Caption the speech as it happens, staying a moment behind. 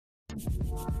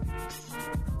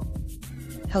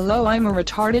Hello, I'm a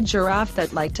retarded giraffe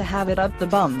that like to have it up the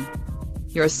bum.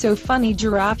 You're so funny,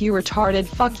 giraffe, you retarded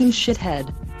fucking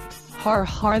shithead. Har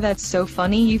har, that's so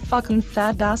funny, you fucking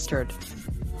fat bastard.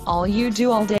 All you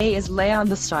do all day is lay on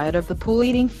the side of the pool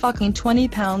eating fucking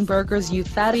 20-pound burgers, you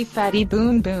fatty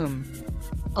boom boom.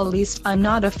 At least I'm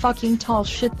not a fucking tall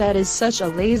shit that is such a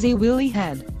lazy willy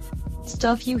head.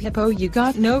 Stuff, you hippo, you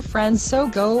got no friends, so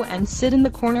go and sit in the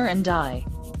corner and die.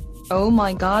 Oh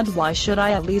my god, why should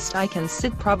I? At least I can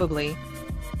sit, probably.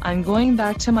 I'm going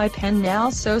back to my pen now,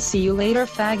 so see you later,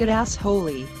 faggot ass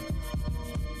holy.